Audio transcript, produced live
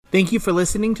Thank you for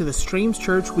listening to the Streams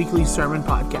Church Weekly Sermon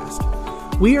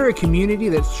Podcast. We are a community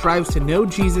that strives to know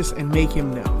Jesus and make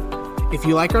him known. If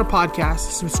you like our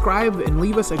podcast, subscribe and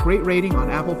leave us a great rating on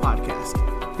Apple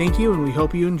Podcast. Thank you, and we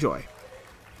hope you enjoy.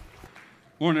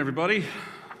 Morning, everybody.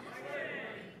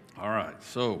 All right,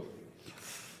 so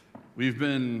we've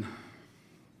been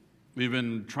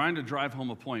trying to drive home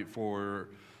a point for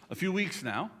a few weeks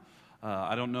now.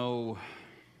 I don't know,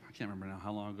 I can't remember now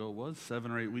how long ago it was,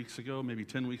 7 or 8 weeks ago, maybe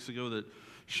 10 weeks ago, that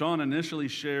Sean initially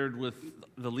shared with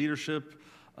the leadership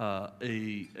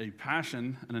a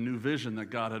passion and a new vision that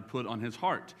God had put on his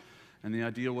heart. And the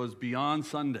idea was beyond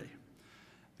Sunday.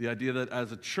 The idea that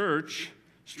as a church,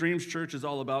 Streams Church is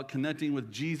all about connecting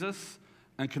with Jesus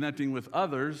and connecting with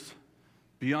others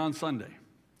beyond Sunday.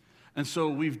 And so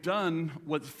we've done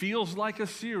what feels like a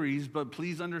series, but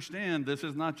please understand, this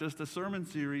is not just a sermon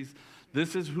series.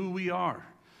 This is who we are.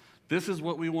 This is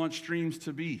what we want Streams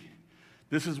to be.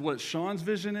 This is what Sean's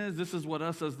vision is. This is what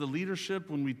us as the leadership,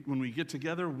 when we get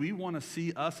together, we want to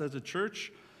see us as a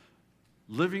church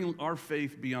living our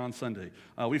faith beyond Sunday.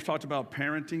 We've talked about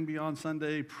parenting beyond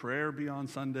Sunday, prayer beyond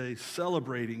Sunday,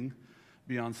 celebrating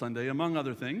beyond Sunday, among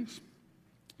other things.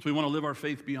 So we want to live our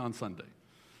faith beyond Sunday.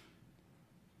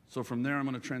 So from there, I'm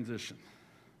going to transition.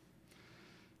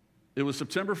 It was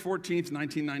September 14th,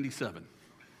 1997,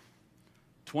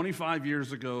 25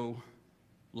 years ago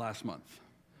last month.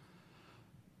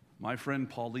 My friend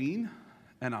Pauline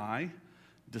and I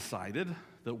decided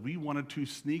that we wanted to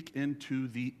sneak into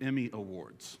the Emmy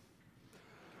Awards,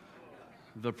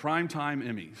 the primetime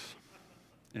Emmys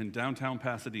in downtown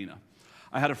Pasadena.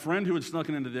 I had a friend who had snuck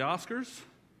into the Oscars,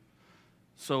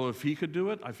 so if he could do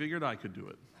it, I figured I could do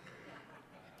it.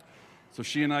 So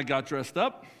she and I got dressed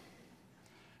up,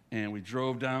 and we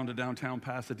drove down to downtown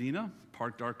Pasadena,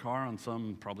 parked our car on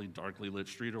some probably darkly lit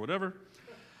street or whatever,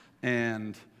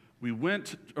 and we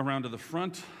went around to the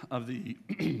front of the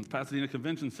Pasadena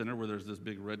Convention Center where there's this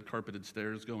big red carpeted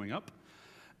stairs going up,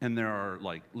 and there are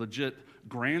like legit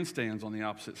grandstands on the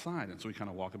opposite side. And so we kind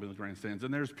of walk up in the grandstands,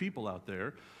 and there's people out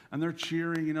there, and they're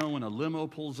cheering, you know, when a limo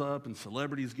pulls up and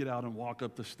celebrities get out and walk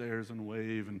up the stairs and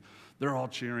wave, and they're all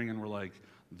cheering, and we're like,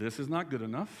 this is not good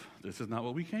enough. This is not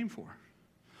what we came for.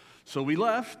 So we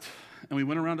left, and we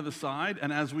went around to the side,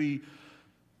 and as we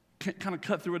kind of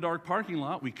cut through a dark parking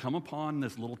lot, we come upon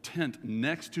this little tent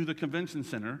next to the convention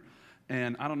center,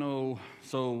 and I don't know,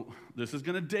 so this is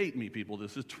going to date me, people.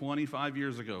 This is 25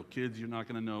 years ago. Kids, you're not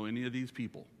going to know any of these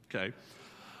people, okay?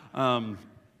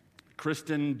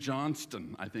 Kristen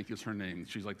Johnston, I think is her name.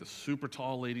 She's like the super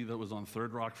tall lady that was on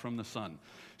Third Rock from the Sun.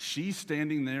 She's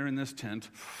standing there in this tent,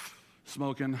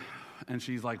 smoking, and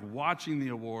she's like watching the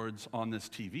awards on this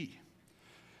TV.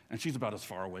 And she's about as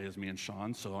far away as me and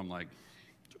Sean, so I'm like,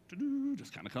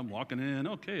 just kind of come walking in.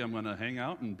 Okay, I'm going to hang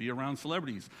out and be around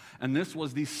celebrities. And this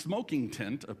was the smoking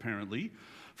tent, apparently,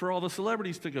 for all the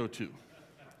celebrities to go to.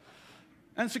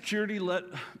 And security let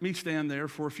me stand there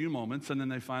for a few moments, and then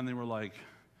they finally were like,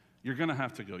 you're going to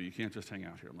have to go. You can't just hang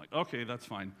out here. I'm like, okay, that's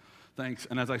fine. Thanks.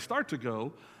 And as I start to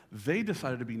go, they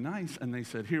decided to be nice, and they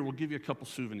said, here, we'll give you a couple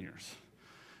souvenirs.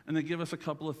 And they give us a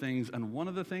couple of things, and one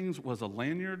of the things was a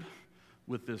lanyard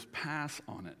with this pass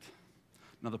on it.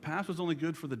 Now, the pass was only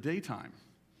good for the daytime,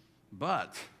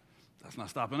 but that's not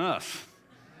stopping us.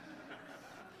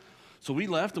 So we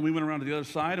left, and we went around to the other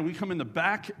side, and we come in the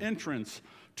back entrance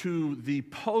to the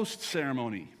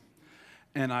post-ceremony.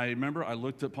 And I remember I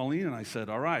looked at Pauline, and I said,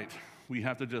 all right, we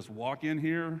have to just walk in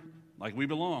here like we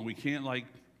belong. We can't, like,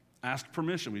 ask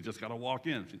permission. We just got to walk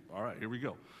in. She, all right, here we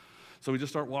go. So we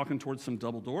just start walking towards some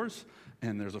double doors,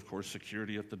 and there's, of course,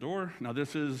 security at the door. Now,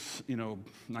 this is,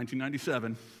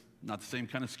 1997. Not the same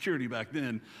kind of security back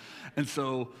then. And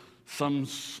so some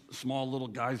small little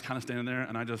guys kind of standing there,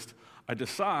 and I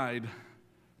decide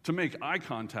to make eye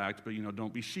contact, but,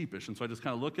 don't be sheepish. And so I just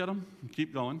kind of look at him and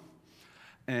keep going.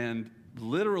 And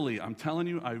literally, I'm telling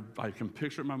you, I can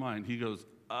picture it in my mind. He goes,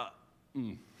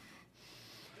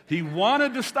 He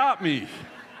wanted to stop me.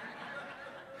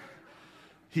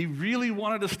 He really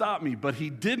wanted to stop me, but he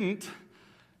didn't.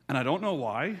 And I don't know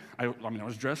why. I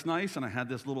was dressed nice, and I had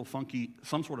this little funky,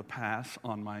 some sort of pass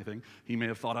on my thing. He may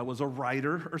have thought I was a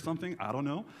writer or something. I don't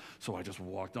know. So I just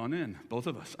walked on in, both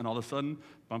of us. And all of a sudden,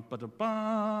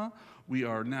 we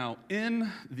are now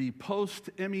in the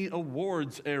post-Emmy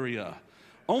Awards area.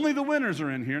 Only the winners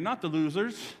are in here, not the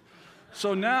losers.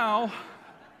 So now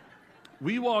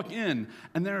we walk in,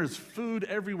 and there's food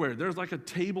everywhere. There's like a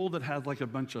table that has like a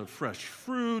bunch of fresh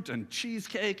fruit and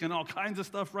cheesecake and all kinds of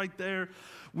stuff right there.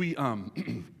 We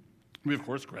We, of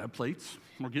course, grab plates.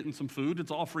 We're getting some food.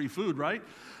 It's all free food, right?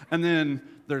 And then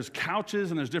there's couches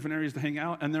and there's different areas to hang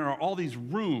out. And there are all these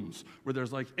rooms where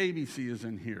there's like ABC is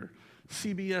in here,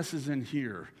 CBS is in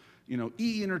here,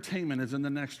 E! Entertainment is in the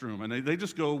next room. And they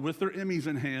just go with their Emmys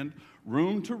in hand,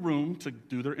 room to room, to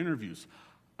do their interviews.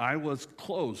 I was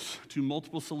close to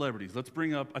multiple celebrities. Let's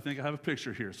bring up, I think I have a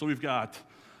picture here. So we've got,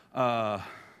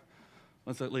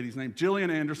 what's that lady's name?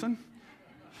 Gillian Anderson.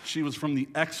 She was from the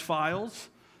X-Files.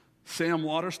 Sam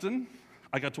Waterston,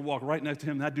 I got to walk right next to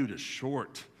him. That dude is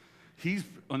short.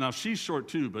 Now she's short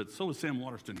too, but so is Sam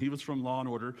Waterston. He was from Law and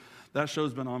Order. That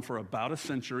show's been on for about a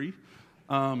century.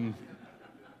 Helen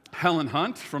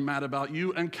Hunt from Mad About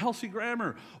You, and Kelsey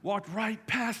Grammer walked right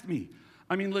past me.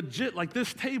 I mean, legit, like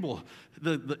this table,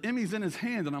 the Emmy's in his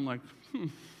hand, and I'm like,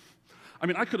 I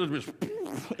mean, I could have just,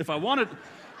 if I wanted.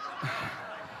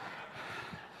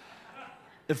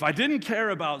 If I didn't care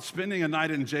about spending a night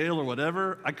in jail or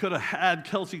whatever, I could have had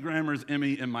Kelsey Grammer's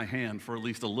Emmy in my hand for at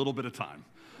least a little bit of time.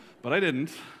 But I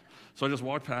didn't. So I just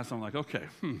walked past and I'm like, okay,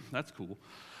 that's cool.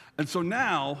 And so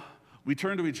now we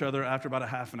turn to each other after about a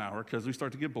half an hour because we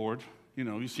start to get bored.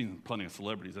 You've seen plenty of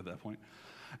celebrities at that point.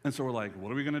 And so we're like,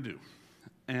 what are we going to do?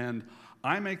 And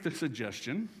I make the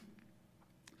suggestion,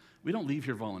 we don't leave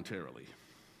here voluntarily.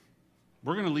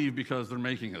 We're going to leave because they're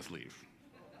making us leave,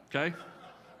 okay?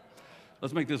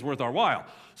 Let's make this worth our while.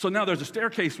 So now there's a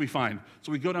staircase we find.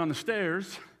 So we go down the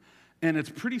stairs, and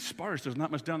it's pretty sparse. There's not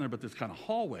much down there, but this kind of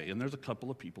hallway, and there's a couple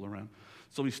of people around.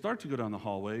 So we start to go down the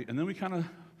hallway, and then we kind of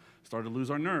start to lose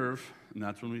our nerve, and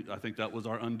that's when I think that was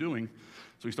our undoing.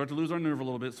 So we start to lose our nerve a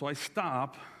little bit, so I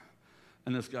stop,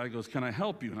 and this guy goes, can I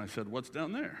help you? And I said, what's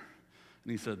down there?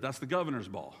 And he said, that's the governor's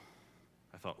ball.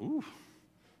 I thought, ooh,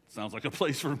 sounds like a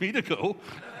place for me to go.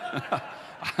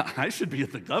 I should be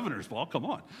at the governor's ball, come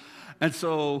on. And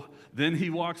so then he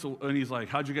walks, and he's like,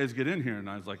 how'd you guys get in here? And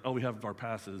I was like, oh, we have our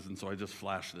passes. And so I just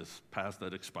flashed this pass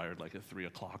that expired like at 3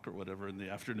 o'clock or whatever in the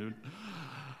afternoon.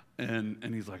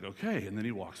 And he's like, okay. And then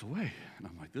he walks away. And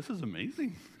I'm like, this is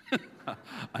amazing.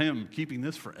 I am keeping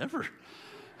this forever.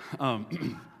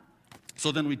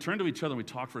 So then we turn to each other and we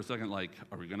talk for a second like,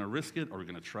 are we going to risk it? Are we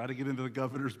going to try to get into the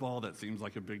governor's ball? That seems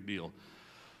like a big deal.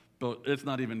 But it's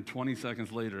not even 20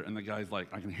 seconds later, and the guy's like,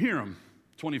 I can hear him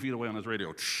 20 feet away on his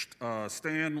radio.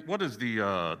 Stan, what is the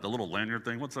little lanyard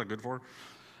thing? What's that good for?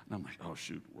 And I'm like, oh,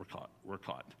 shoot, we're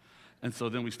caught. And so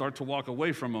then we start to walk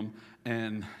away from him,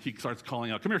 and he starts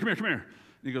calling out, come here. And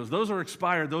he goes, those are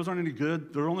expired. Those aren't any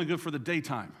good. They're only good for the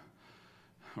daytime.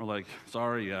 We're like,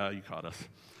 sorry, yeah, you caught us.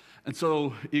 And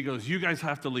so he goes, you guys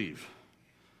have to leave.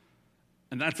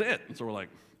 And that's it. And so we're like,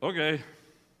 okay.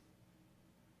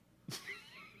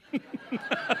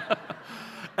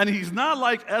 And he's not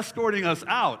like escorting us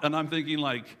out. And I'm thinking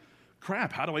like,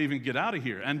 crap, how do I even get out of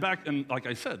here? And like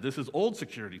I said, this is old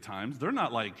security times. They're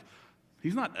not like,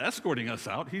 he's not escorting us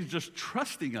out. He's just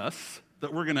trusting us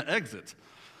that we're going to exit.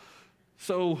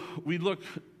 So we look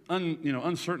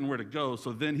uncertain where to go.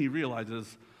 So then he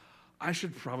realizes, I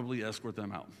should probably escort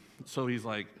them out. So he's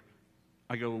like,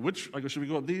 I go, should we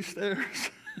go up these stairs?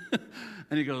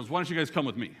 And he goes, why don't you guys come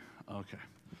with me? Okay.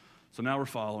 So now we're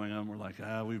following him. We're like,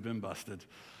 we've been busted.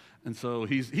 And so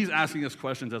he's asking us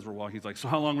questions as we're walking. He's like, so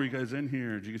how long were you guys in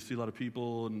here? Did you see a lot of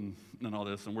people and all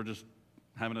this? And we're just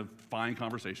having a fine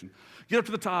conversation. Get up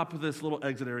to the top of this little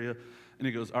exit area, and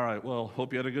he goes, all right, well,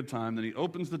 hope you had a good time. Then he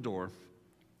opens the door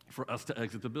for us to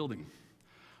exit the building.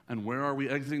 And where are we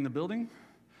exiting the building?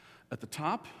 At the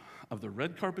top of the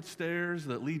red carpet stairs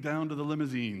that lead down to the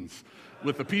limousines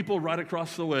with the people right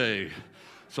across the way.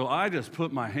 So I just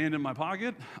put my hand in my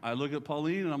pocket. I look at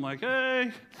Pauline, and I'm like,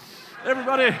 hey,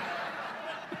 everybody.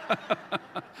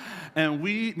 And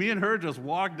me and her just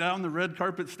walk down the red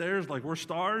carpet stairs like we're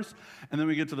stars. And then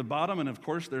we get to the bottom, and of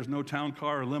course, there's no town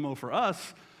car or limo for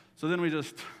us. So then we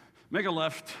just make a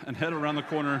left and head around the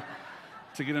corner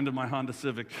to get into my Honda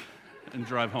Civic and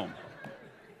drive home.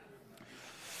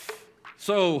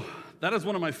 So that is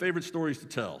one of my favorite stories to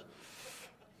tell.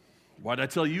 Why did I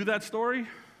tell you that story?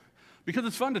 Because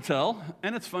it's fun to tell,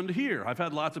 and it's fun to hear. I've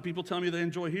had lots of people tell me they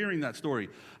enjoy hearing that story.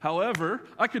 However,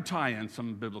 I could tie in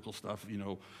some biblical stuff,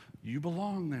 you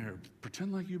belong there,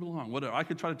 pretend like you belong, whatever. I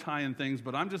could try to tie in things,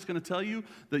 but I'm just going to tell you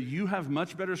that you have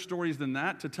much better stories than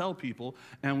that to tell people,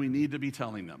 and we need to be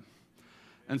telling them.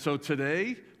 And so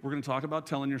today, we're going to talk about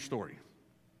telling your story.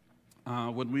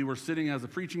 When we were sitting as a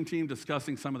preaching team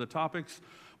discussing some of the topics,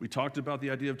 we talked about the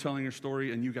idea of telling your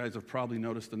story, and you guys have probably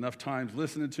noticed enough times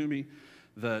listening to me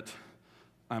that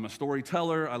I'm a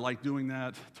storyteller. I like doing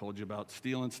that. Told you about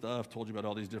stealing stuff, told you about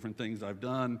all these different things I've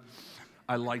done.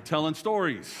 I like telling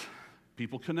stories.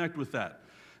 People connect with that,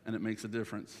 and it makes a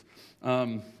difference.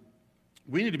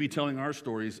 We need to be telling our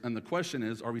stories, and the question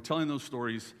is, are we telling those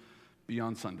stories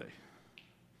beyond Sunday?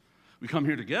 We come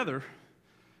here together,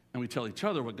 and we tell each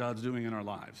other what God's doing in our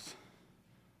lives.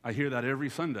 I hear that every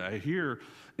Sunday. I hear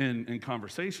in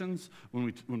conversations,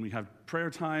 when we have prayer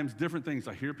times, different things,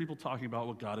 I hear people talking about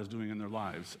what God is doing in their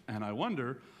lives. And I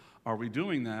wonder, are we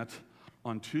doing that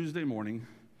on Tuesday morning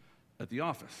at the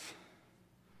office?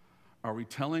 Are we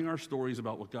telling our stories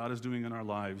about what God is doing in our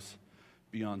lives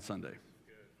beyond Sunday?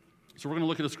 So we're going to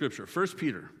look at a scripture. 1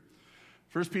 Peter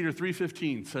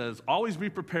 3:15 says, always be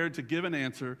prepared to give an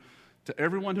answer to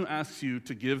everyone who asks you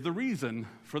to give the reason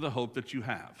for the hope that you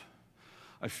have.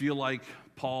 I feel like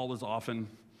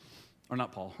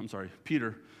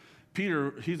Peter.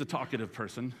 Peter, he's a talkative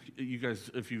person. You guys,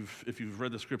 if you've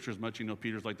read the scriptures much, you know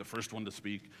Peter's like the first one to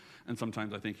speak. And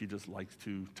sometimes I think he just likes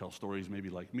to tell stories, maybe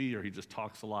like me, or he just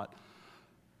talks a lot.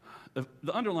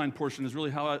 The underlined portion is really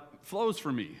how it flows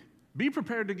for me. Be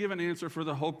prepared to give an answer for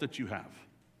the hope that you have.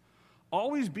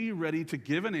 Always be ready to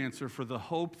give an answer for the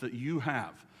hope that you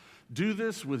have. Do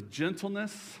this with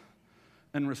gentleness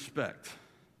and respect.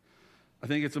 I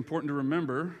think it's important to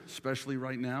remember, especially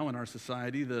right now in our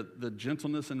society, that the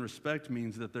gentleness and respect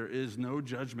means that there is no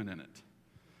judgment in it.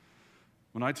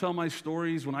 When I tell my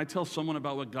stories, when I tell someone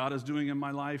about what God is doing in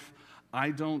my life,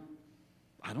 I don't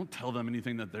tell them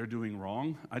anything that they're doing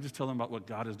wrong. I just tell them about what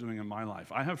God is doing in my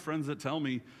life. I have friends that tell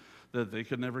me that they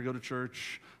could never go to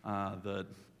church, that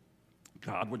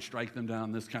God would strike them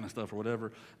down, this kind of stuff or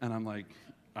whatever. And I'm like,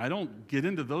 I don't get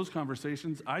into those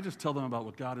conversations. I just tell them about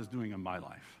what God is doing in my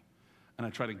life. And I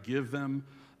try to give them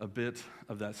a bit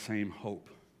of that same hope.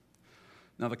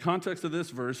 Now, the context of this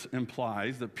verse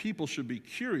implies that people should be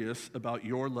curious about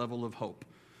your level of hope.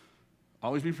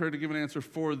 Always be prepared to give an answer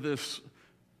for this,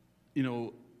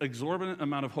 exorbitant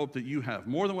amount of hope that you have,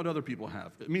 more than what other people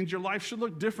have. It means your life should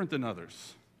look different than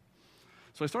others.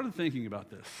 So I started thinking about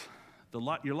this.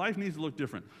 Your life needs to look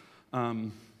different.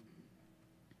 All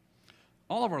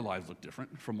of our lives look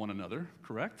different from one another,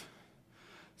 correct?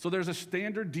 So there's a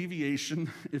standard deviation,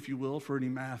 if you will, for any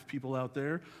math people out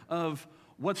there, of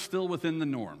what's still within the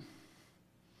norm.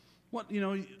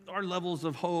 Our levels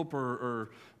of hope or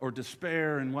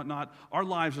despair and whatnot, our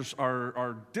lives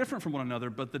are different from one another,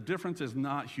 but the difference is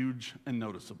not huge and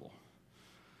noticeable.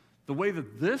 The way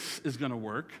that this is going to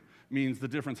work means the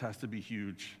difference has to be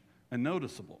huge and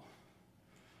noticeable.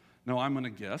 Now, I'm going to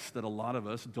guess that a lot of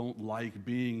us don't like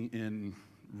being in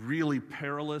really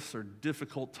perilous or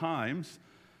difficult times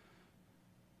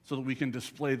so that we can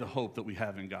display the hope that we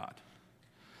have in God.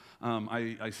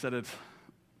 I said it,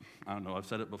 I've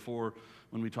said it before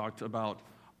when we talked about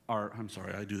I'm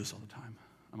sorry, I do this all the time.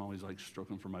 I'm always like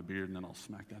stroking for my beard and then I'll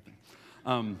smack that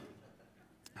thing.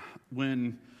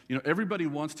 When everybody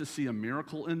wants to see a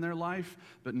miracle in their life,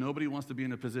 but nobody wants to be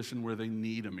in a position where they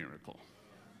need a miracle.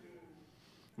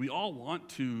 We all want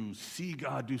to see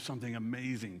God do something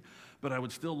amazing, but I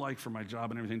would still like for my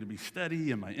job and everything to be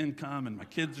steady and my income and my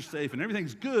kids are safe and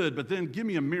everything's good, but then give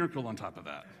me a miracle on top of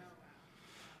that.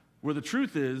 Where the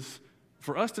truth is,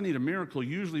 for us to need a miracle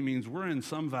usually means we're in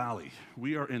some valley.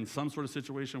 We are in some sort of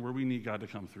situation where we need God to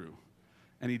come through.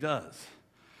 And He does.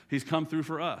 He's come through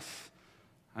for us.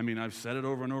 I've said it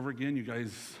over and over again. You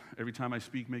guys, every time I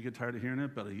speak, may get tired of hearing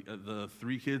it, but the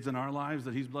 3 kids in our lives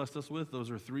that He's blessed us with, those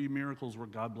are 3 miracles where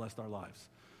God blessed our lives.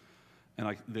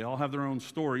 And they all have their own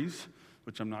stories,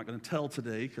 which I'm not going to tell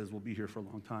today because we'll be here for a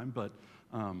long time. But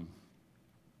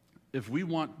if we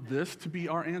want this to be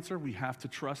our answer, we have to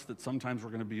trust that sometimes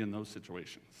we're going to be in those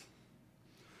situations.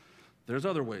 There's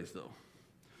other ways, though.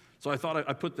 So I thought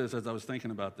I put this as I was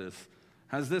thinking about this.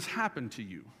 Has this happened to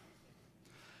you?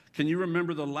 Can you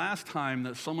remember the last time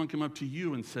that someone came up to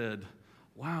you and said,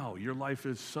 wow, your life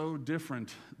is so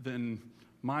different than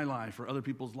my life or other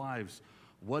people's lives.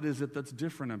 What is it that's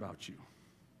different about you?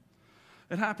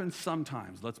 It happens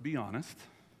sometimes, let's be honest.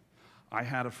 I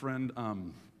had a friend,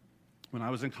 when I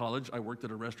was in college, I worked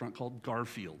at a restaurant called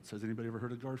Garfield's. Has anybody ever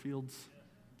heard of Garfield's?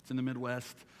 It's in the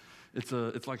Midwest. It's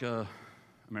like a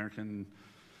American,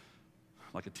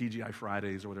 like a TGI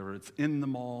Fridays or whatever. It's in the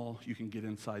mall. You can get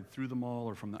inside through the mall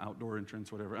or from the outdoor entrance,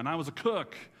 whatever. And I was a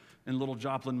cook in Little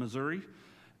Joplin, Missouri,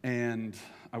 and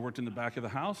I worked in the back of the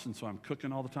house, and so I'm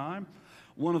cooking all the time.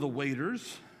 One of the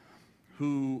waiters,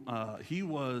 who he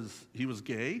was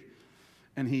gay,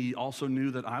 and he also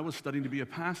knew that I was studying to be a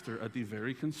pastor at the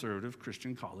very conservative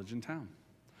Christian college in town.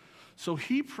 So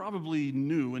he probably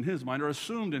knew in his mind, or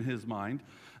assumed in his mind,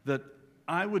 that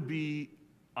I would be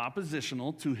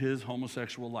oppositional to his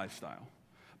homosexual lifestyle.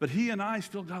 But he and I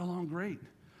still got along great.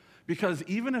 Because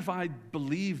even if I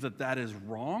believe that that is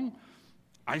wrong,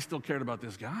 I still cared about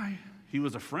this guy. He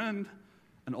was a friend,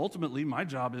 And ultimately, my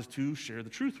job is to share the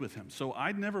truth with him. So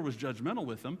I never was judgmental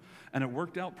with him, and it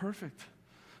worked out perfect.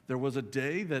 There was a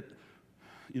day that,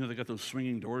 they got those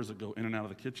swinging doors that go in and out of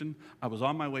the kitchen. I was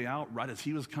on my way out right as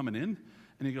he was coming in,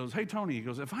 and he goes, "Hey, Tony," he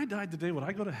goes, "if I died today, would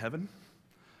I go to heaven?"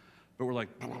 But we're like,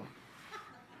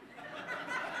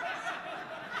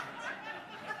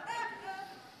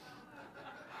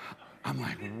 I'm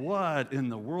like, what in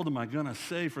the world am I going to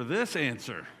say for this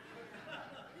answer?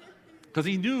 Because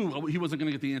he knew he wasn't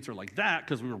going to get the answer like that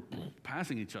because we were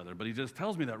passing each other, but he just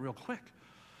tells me that real quick.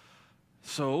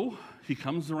 So he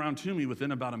comes around to me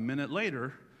within about a minute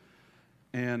later,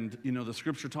 and, the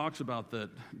scripture talks about that,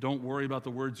 don't worry about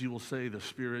the words you will say, the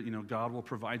Spirit, God will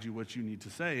provide you what you need to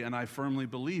say, and I firmly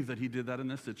believe that he did that in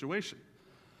this situation.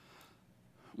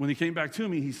 When he came back to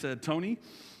me, he said, "Tony,"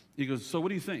 he goes, "so what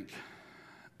do you think?"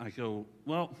 I go,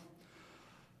 "Well,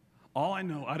 all I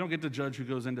know, I don't get to judge who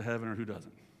goes into heaven or who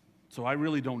doesn't. So I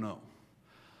really don't know.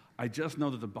 I just know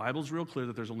that the Bible's real clear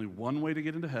that there's only one way to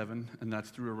get into heaven, and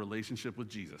that's through a relationship with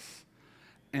Jesus.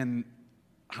 And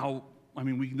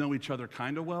we know each other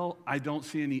kind of well. I don't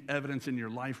see any evidence in your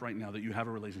life right now that you have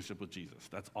a relationship with Jesus.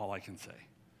 That's all I can say."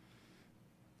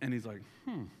 And he's like,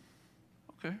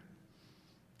 okay.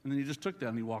 And then he just took that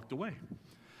and he walked away.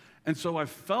 And so I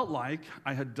felt like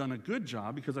I had done a good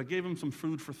job because I gave him some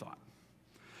food for thought.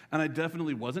 And I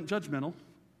definitely wasn't judgmental.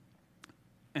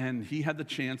 And he had the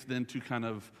chance then to kind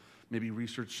of maybe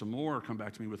research some more or come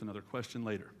back to me with another question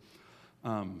later.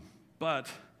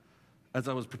 But as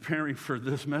I was preparing for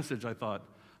this message, I thought,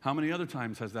 how many other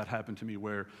times has that happened to me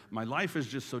where my life is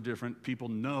just so different, people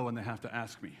know and they have to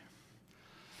ask me?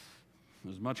 It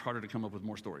was much harder to come up with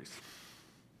more stories.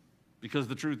 Because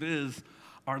the truth is,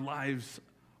 our lives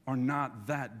are not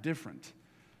that different.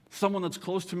 Someone that's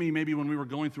close to me, maybe when we were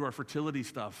going through our fertility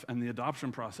stuff and the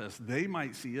adoption process, they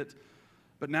might see it.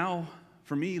 But now,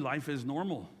 for me, life is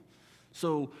normal.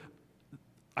 So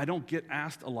I don't get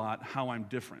asked a lot how I'm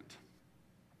different.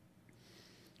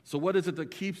 So what is it that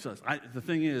keeps us? The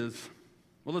thing is,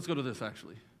 let's go to this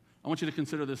actually. I want you to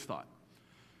consider this thought.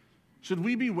 Should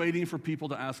we be waiting for people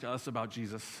to ask us about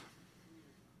Jesus?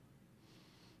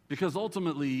 Because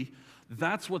ultimately,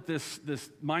 that's what this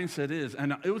mindset is.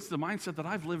 And it was the mindset that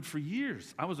I've lived for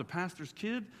years. I was a pastor's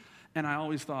kid, and I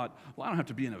always thought, I don't have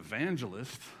to be an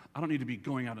evangelist. I don't need to be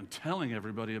going out and telling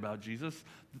everybody about Jesus.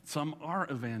 Some are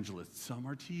evangelists, some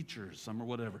are teachers, some are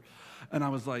whatever. And I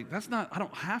was like, I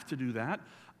don't have to do that.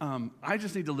 I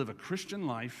just need to live a Christian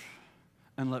life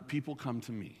and let people come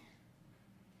to me.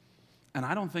 And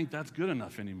I don't think that's good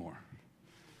enough anymore.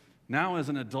 Now, as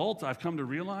an adult, I've come to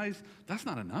realize that's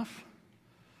not enough.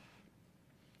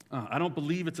 I don't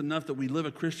believe it's enough that we live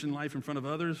a Christian life in front of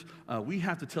others. We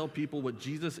have to tell people what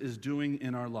Jesus is doing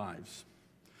in our lives.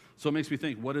 So it makes me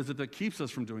think, what is it that keeps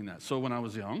us from doing that? So when I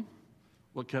was young,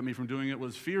 what kept me from doing it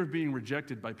was fear of being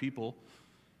rejected by people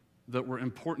that were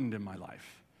important in my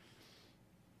life.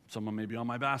 Someone may be on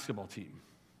my basketball team.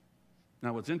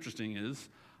 Now, what's interesting is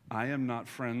I am not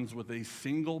friends with a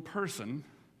single person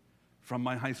from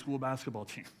my high school basketball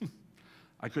team.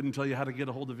 I couldn't tell you how to get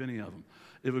a hold of any of them.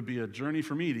 It would be a journey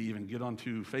for me to even get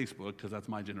onto Facebook, because that's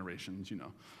my generation's,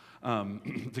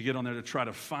 to get on there to try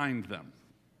to find them.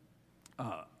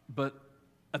 But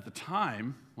at the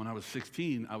time, when I was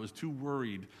 16, I was too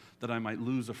worried that I might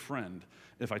lose a friend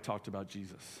if I talked about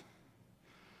Jesus.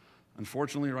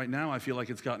 Unfortunately, right now, I feel like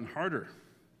it's gotten harder.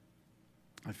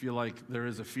 I feel like there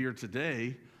is a fear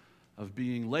today of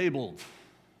being labeled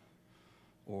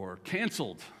or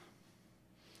canceled.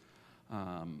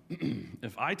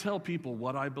 If I tell people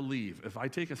what I believe, if I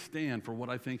take a stand for what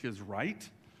I think is right,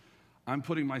 I'm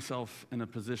putting myself in a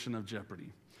position of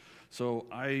jeopardy. So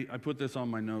I put this on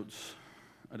my notes.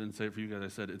 I didn't say it for you guys. I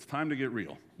said, it's time to get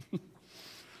real.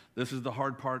 This is the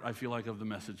hard part, I feel like, of the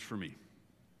message for me.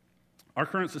 Our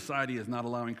current society is not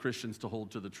allowing Christians to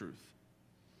hold to the truth.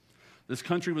 This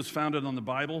country was founded on the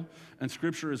Bible, and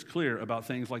Scripture is clear about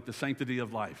things like the sanctity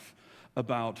of life,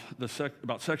 about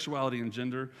sexuality and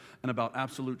gender, and about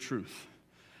absolute truth.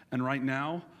 And right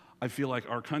now, I feel like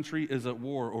our country is at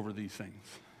war over these things,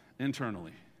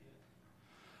 internally.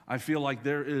 I feel like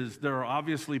there are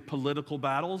obviously political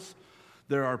battles.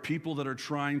 There are people that are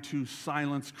trying to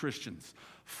silence Christians.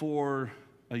 For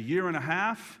a year and a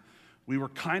half, we were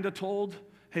kind of told,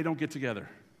 hey, don't get together.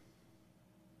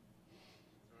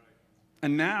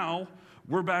 And now,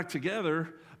 we're back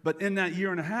together, but in that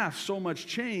year and a half, so much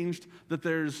changed that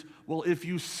if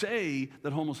you say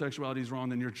that homosexuality is wrong,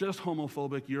 then you're just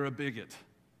homophobic, you're a bigot.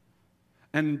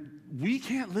 And we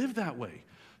can't live that way.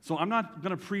 So I'm not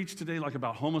going to preach today like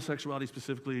about homosexuality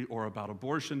specifically or about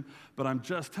abortion, but I'm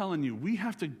just telling you, we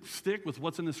have to stick with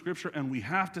what's in the Scripture, and we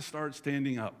have to start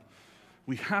standing up.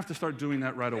 We have to start doing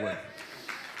that right away.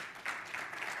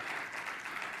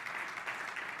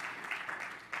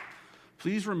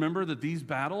 Please remember that these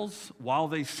battles, while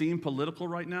they seem political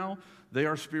right now, they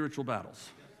are spiritual battles.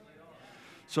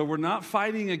 So we're not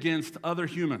fighting against other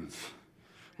humans.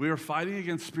 We are fighting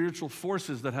against spiritual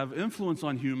forces that have influence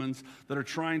on humans that are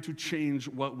trying to change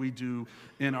what we do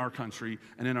in our country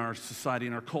and in our society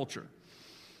and our culture.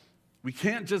 We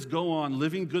can't just go on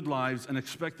living good lives and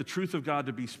expect the truth of God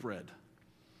to be spread.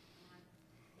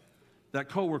 That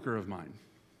coworker of mine,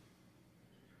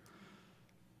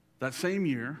 that same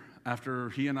year, after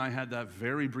he and I had that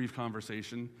very brief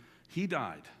conversation, he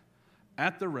died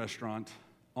at the restaurant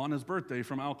on his birthday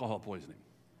from alcohol poisoning.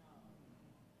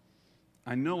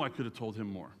 I know I could have told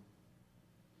him more.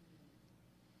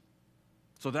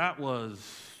 So that was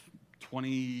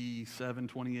 27,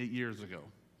 28 years ago.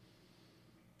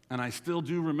 And I still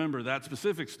do remember that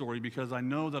specific story because I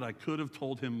know that I could have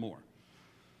told him more.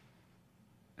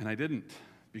 And I didn't,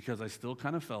 because I still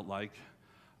kind of felt like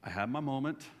I had my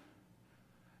moment,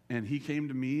 and he came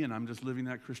to me, and I'm just living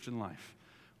that Christian life.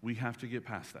 We have to get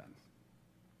past that.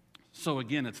 So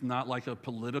again, it's not like a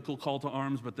political call to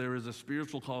arms, but there is a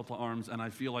spiritual call to arms, and I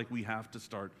feel like we have to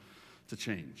start to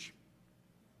change.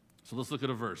 So let's look at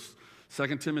a verse.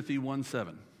 2 Timothy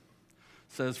 1:7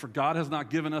 says, "For God has not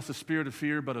given us a spirit of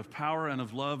fear, but of power and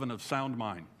of love and of sound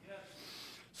mind."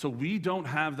 So we don't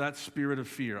have that spirit of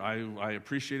fear. I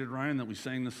appreciated, Ryan, that we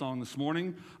sang the song this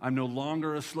morning, "I'm no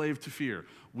longer a slave to fear."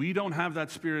 We don't have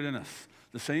that spirit in us.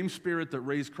 The same spirit that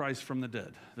raised Christ from the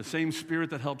dead, the same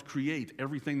spirit that helped create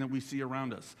everything that we see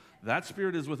around us, that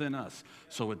spirit is within us.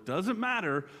 So it doesn't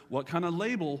matter what kind of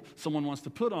label someone wants to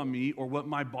put on me or what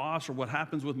my boss or what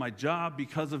happens with my job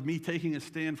because of me taking a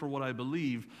stand for what I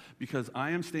believe, because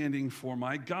I am standing for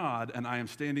my God, and I am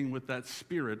standing with that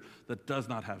spirit that does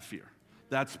not have fear.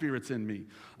 That spirit's in me.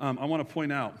 I want to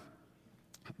point out,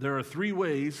 there are 3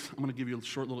 ways. I'm going to give you a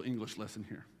short little English lesson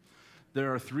here.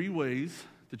 There are 3 ways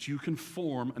that you can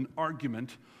form an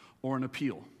argument or an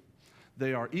appeal.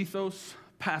 They are ethos,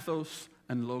 pathos,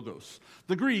 and logos.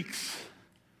 The Greeks,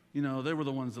 they were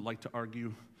the ones that liked to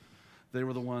argue. They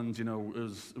were the ones, it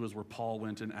was where Paul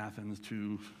went in Athens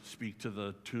to speak to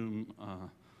the tomb,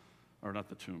 or not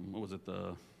the tomb, what was it,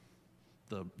 the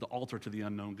altar to the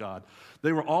unknown God.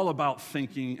 They were all about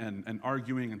thinking and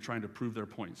arguing and trying to prove their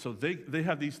point. So they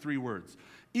have these 3 words.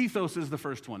 Ethos is the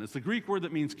first one. It's the Greek word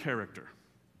that means character.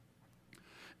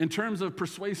 In terms of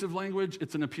persuasive language,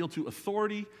 it's an appeal to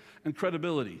authority and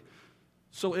credibility.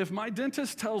 So if my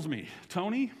dentist tells me,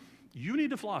 "Tony, you need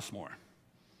to floss more,"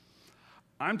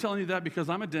 I'm telling you that because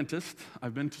I'm a dentist.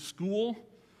 I've been to school.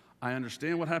 I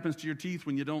understand what happens to your teeth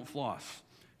when you don't floss.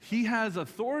 He has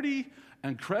authority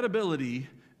and credibility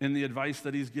in the advice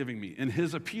that he's giving me, in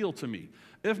his appeal to me.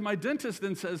 If my dentist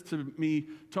then says to me,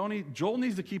 "Tony, Joel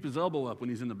needs to keep his elbow up when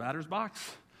he's in the batter's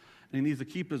box, and he needs to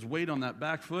keep his weight on that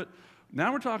back foot,"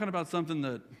 now we're talking about something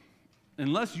that,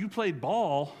 unless you played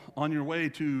ball on your way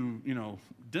to,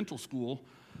 dental school,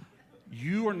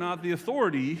 you are not the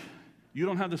authority. You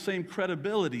don't have the same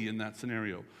credibility in that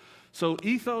scenario. So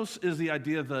ethos is the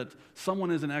idea that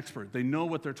someone is an expert. They know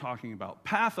what they're talking about.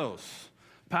 Pathos.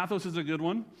 Pathos is a good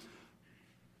one.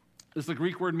 It's the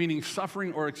Greek word meaning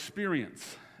suffering or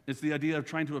experience. It's the idea of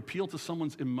trying to appeal to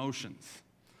someone's emotions.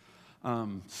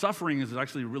 Suffering is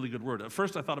actually a really good word. At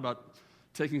first I thought about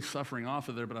taking suffering off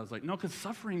of there, but I was like, no, because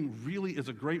suffering really is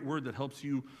a great word that helps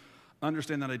you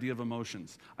understand that idea of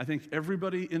emotions. I think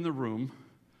everybody in the room,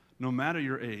 no matter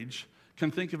your age,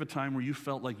 can think of a time where you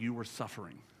felt like you were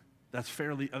suffering. That's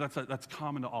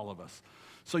common to all of us.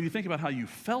 So you think about how you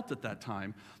felt at that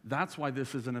time. That's why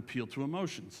this is an appeal to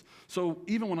emotions. So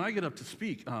even when I get up to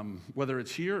speak, whether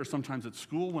it's here or sometimes at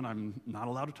school when I'm not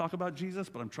allowed to talk about Jesus,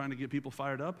 but I'm trying to get people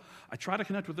fired up, I try to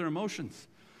connect with their emotions,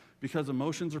 because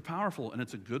emotions are powerful, and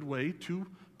it's a good way to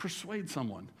persuade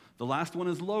someone. The last one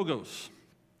is logos.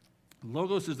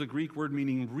 Logos is the Greek word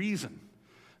meaning reason,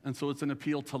 and so it's an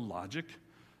appeal to logic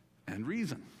and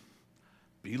reason.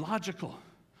 Be logical.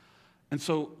 And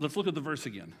so let's look at the verse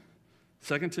again.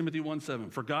 2 Timothy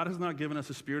 1:7, "For God has not given us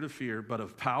a spirit of fear, but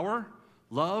of power,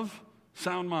 love,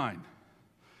 sound mind."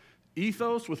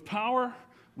 Ethos with power,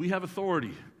 we have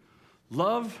authority.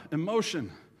 Love,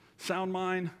 emotion, sound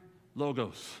mind,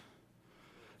 logos.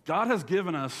 God has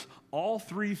given us all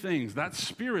 3 things. That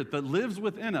spirit that lives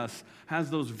within us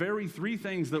has those very 3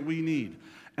 things that we need.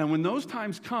 And when those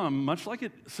times come,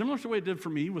 similar to the way it did for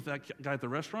me with that guy at the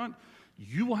restaurant,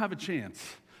 you will have a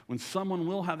chance when someone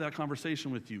will have that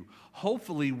conversation with you,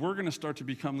 hopefully we're going to start to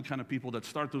become the kind of people that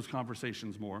start those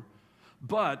conversations more.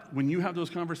 But when you have those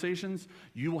conversations,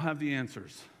 you will have the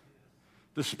answers.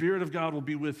 The Spirit of God will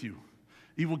be with you.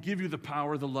 He will give you the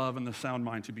power, the love, and the sound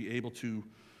mind to be able to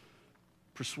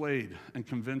persuade and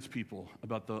convince people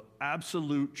about the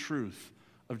absolute truth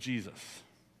of Jesus.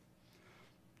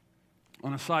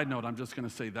 On a side note, I'm just going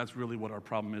to say that's really what our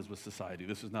problem is with society.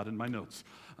 This is not in my notes,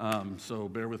 so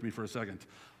bear with me for a second.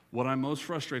 What I'm most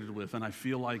frustrated with, and I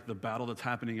feel like the battle that's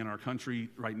happening in our country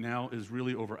right now is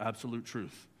really over absolute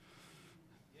truth.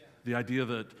 The idea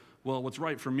that, well, what's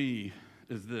right for me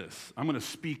is this. I'm going to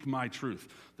speak my truth.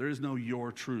 There is no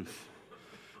your truth.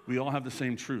 We all have the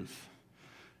same truth.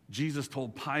 Jesus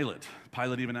told Pilate.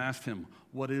 Pilate even asked him,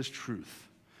 what is truth?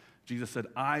 Jesus said,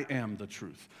 I am the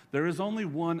truth. There is only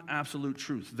one absolute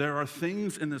truth. There are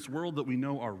things in this world that we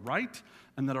know are right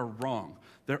and that are wrong.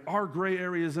 There are gray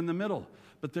areas in the middle,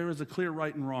 but there is a clear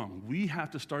right and wrong. We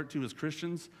have to start to, as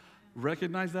Christians,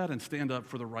 recognize that and stand up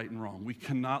for the right and wrong. We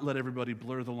cannot let everybody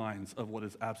blur the lines of what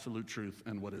is absolute truth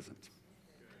and what isn't.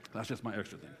 That's just my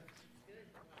extra thing.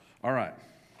 All right.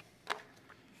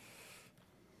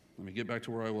 Let me get back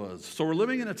to where I was. So we're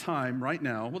living in a time right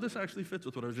now, well, this actually fits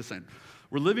with what I was just saying.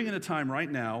 We're living in a time right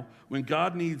now when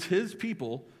God needs his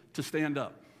people to stand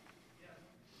up.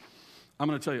 I'm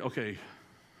going to tell you, okay,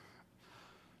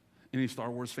 any Star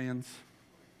Wars fans?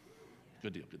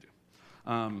 Good deal, good deal.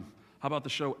 How about the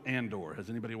show Andor? Has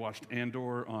anybody watched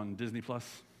Andor on Disney+?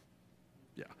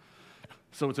 Yeah.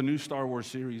 So it's a new Star Wars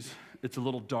series. It's a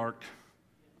little dark.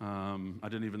 I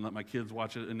didn't even let my kids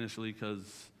watch it initially because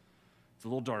it's a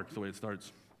little dark the way it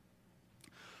starts.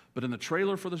 But in the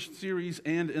trailer for the series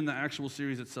and in the actual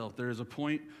series itself, there is a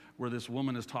point where this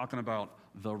woman is talking about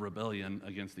the rebellion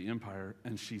against the empire,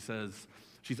 and she says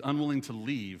she's unwilling to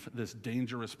leave this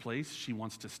dangerous place. She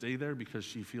wants to stay there because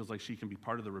she feels like she can be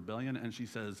part of the rebellion, and she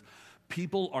says,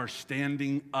 people are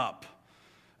standing up.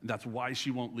 That's why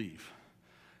she won't leave.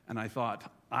 And I thought,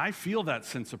 I feel that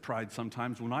sense of pride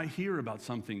sometimes when I hear about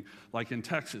something like in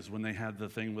Texas when they had the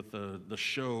thing with the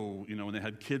show, you know, when they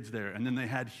had kids there, and then they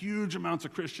had huge amounts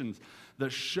of Christians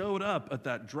that showed up at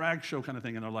that drag show kind of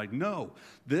thing, and they're like, no,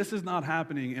 this is not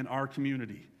happening in our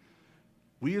community.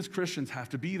 We as Christians have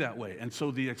to be that way. And so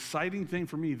the exciting thing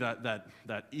for me, that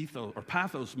ethos or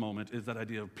pathos moment, is that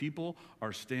idea of people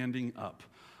are standing up.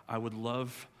 I would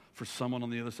love for someone on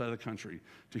the other side of the country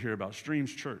to hear about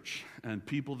Streams Church, and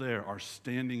people there are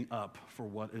standing up for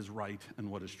what is right and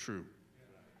what is true.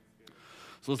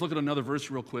 So let's look at another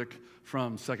verse real quick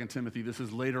from 2 Timothy. This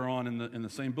is later on in the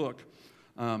same book.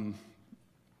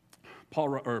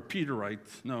 Peter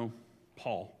writes,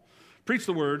 Paul. Preach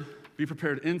the word, be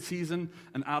prepared in season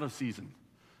and out of season.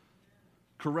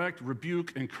 Correct,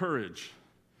 rebuke, encourage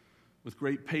with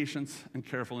great patience and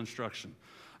careful instruction.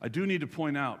 I do need to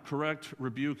point out, correct,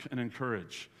 rebuke, and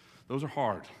encourage. Those are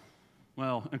hard.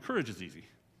 Well, encourage is easy.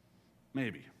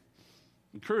 Maybe.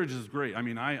 Encourage is great. I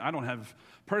mean, I don't have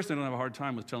a hard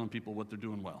time with telling people what they're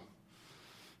doing well.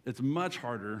 It's much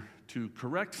harder to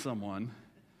correct someone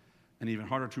and even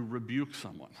harder to rebuke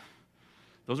someone.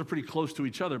 Those are pretty close to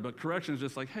each other, but correction is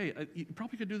just like, hey, you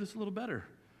probably could do this a little better.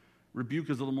 Rebuke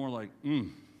is a little more like,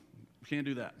 we can't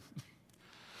do that.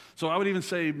 So I would even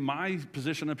say my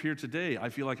position up here today, I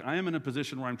feel like I am in a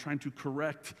position where I'm trying to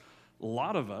correct a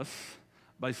lot of us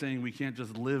by saying we can't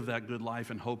just live that good life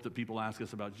and hope that people ask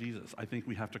us about Jesus. I think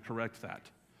we have to correct that.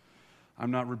 I'm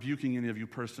not rebuking any of you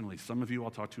personally. Some of you I'll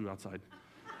talk to outside.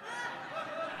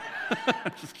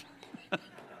 Just kidding.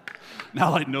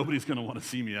 Now like nobody's going to want to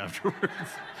see me afterwards.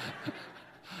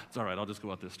 It's all right. I'll just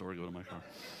go out this door and go to my car.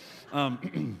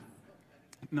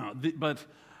 But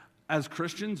as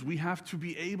Christians, we have to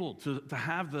be able to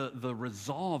have the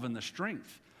resolve and the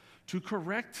strength to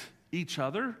correct each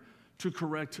other, to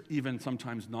correct even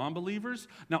sometimes non-believers.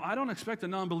 Now, I don't expect a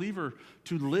non-believer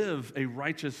to live a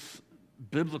righteous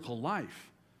biblical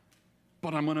life,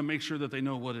 but I'm going to make sure that they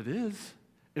know what it is.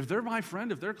 If they're my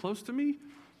friend, if they're close to me,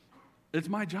 it's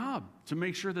my job to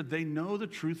make sure that they know the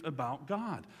truth about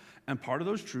God. And part of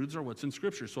those truths are what's in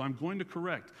Scripture. So I'm going to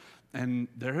correct. And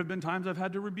there have been times I've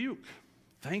had to rebuke.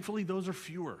 Thankfully, those are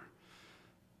fewer.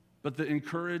 But the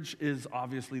encourage is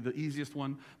obviously the easiest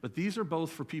one. But these are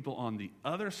both for people on the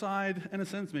other side, in a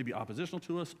sense, maybe oppositional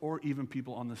to us, or even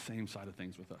people on the same side of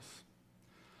things with us.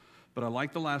 But I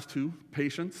like the last two,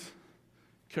 patience,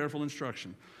 careful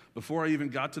instruction. Before I even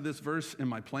got to this verse in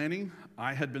my planning,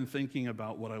 I had been thinking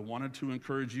about what I wanted to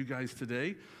encourage you guys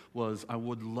today was I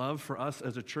would love for us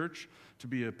as a church to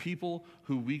be a people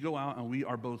who we go out and we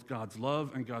are both God's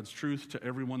love and God's truth to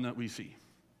everyone that we see.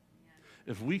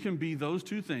 If we can be those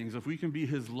two things, if we can be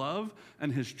his love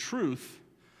and his truth,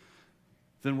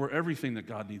 then we're everything that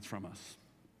God needs from us.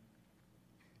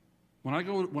 When I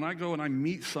go and I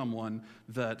meet someone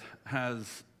that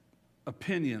has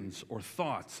opinions or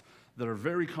thoughts that are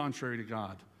very contrary to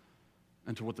God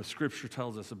and to what the Scripture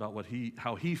tells us about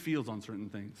how he feels on certain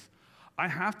things, I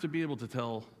have to be able to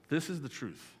tell, this is the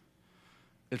truth.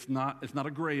 It's not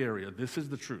a gray area. This is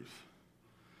the truth.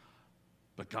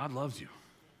 But God loves you,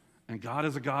 and God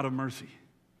is a God of mercy.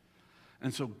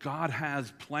 And so God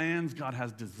has plans, God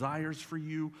has desires for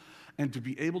you, and to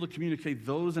be able to communicate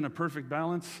those in a perfect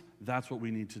balance, that's what we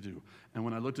need to do. And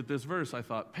when I looked at this verse, I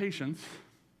thought, patience,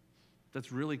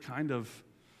 that's really kind of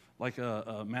like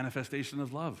a manifestation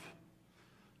of love.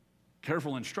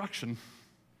 Careful instruction,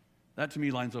 that to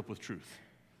me lines up with truth.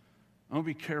 I'm going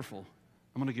to be careful.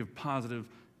 I'm going to give positive,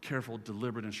 careful,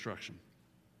 deliberate instruction.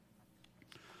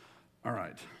 All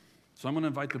right, so I'm going to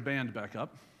invite the band back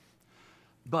up,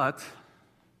 but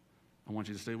I want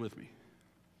you to stay with me.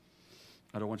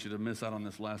 I don't want you to miss out on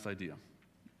this last idea.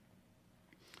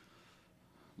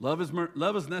 Love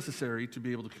is necessary to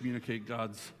be able to communicate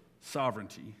God's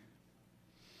sovereignty.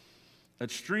 At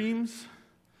Streams,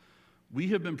 we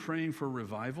have been praying for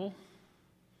revival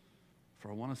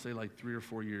for, I want to say, like 3 or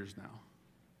 4 years now.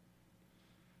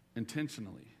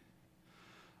 Intentionally.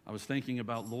 I was thinking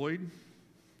about Lloyd.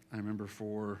 I remember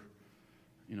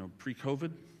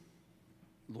pre-COVID,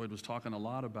 Lloyd was talking a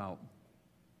lot about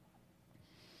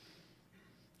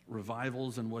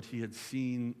revivals and what he had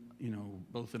seen,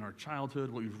 both in our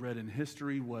childhood, what we've read in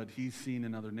history, what he's seen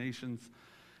in other nations.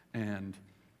 And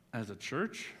as a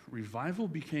church, revival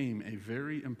became a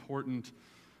very important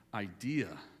idea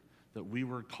that we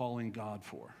were calling God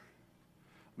for.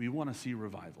 We want to see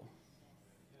revival.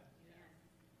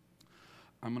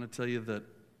 I'm going to tell you that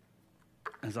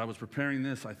as I was preparing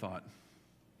this, I thought,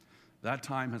 that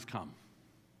time has come.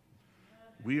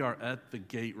 We are at the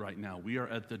gate right now. We are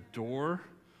at the door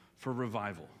for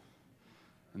revival.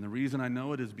 And the reason I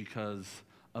know it is because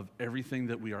of everything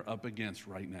that we are up against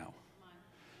right now.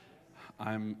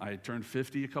 I turned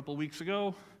 50 a couple weeks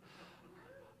ago.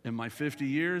 In my 50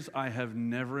 years, I have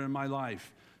never in my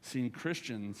life seen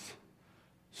Christians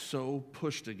so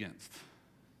pushed against.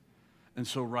 And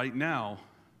so right now,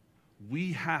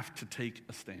 we have to take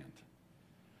a stand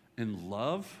in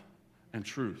love and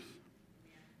truth.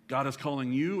 God is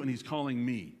calling you and he's calling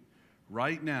me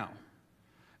right now.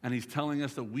 And he's telling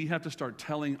us that we have to start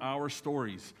telling our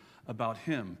stories about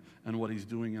him and what he's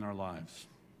doing in our lives.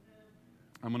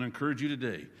 I'm going to encourage you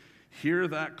today, hear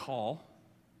that call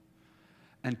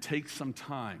and take some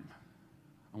time.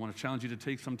 I want to challenge you to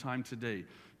take some time today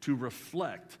to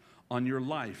reflect on your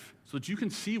life so that you can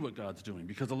see what God's doing.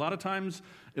 Because a lot of times,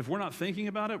 if we're not thinking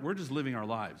about it, we're just living our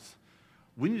lives.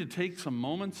 We need to take some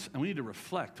moments and we need to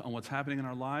reflect on what's happening in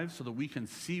our lives so that we can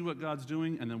see what God's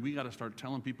doing, and then we got to start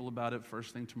telling people about it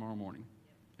first thing tomorrow morning.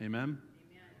 Amen?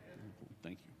 Amen.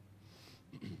 Thank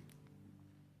you.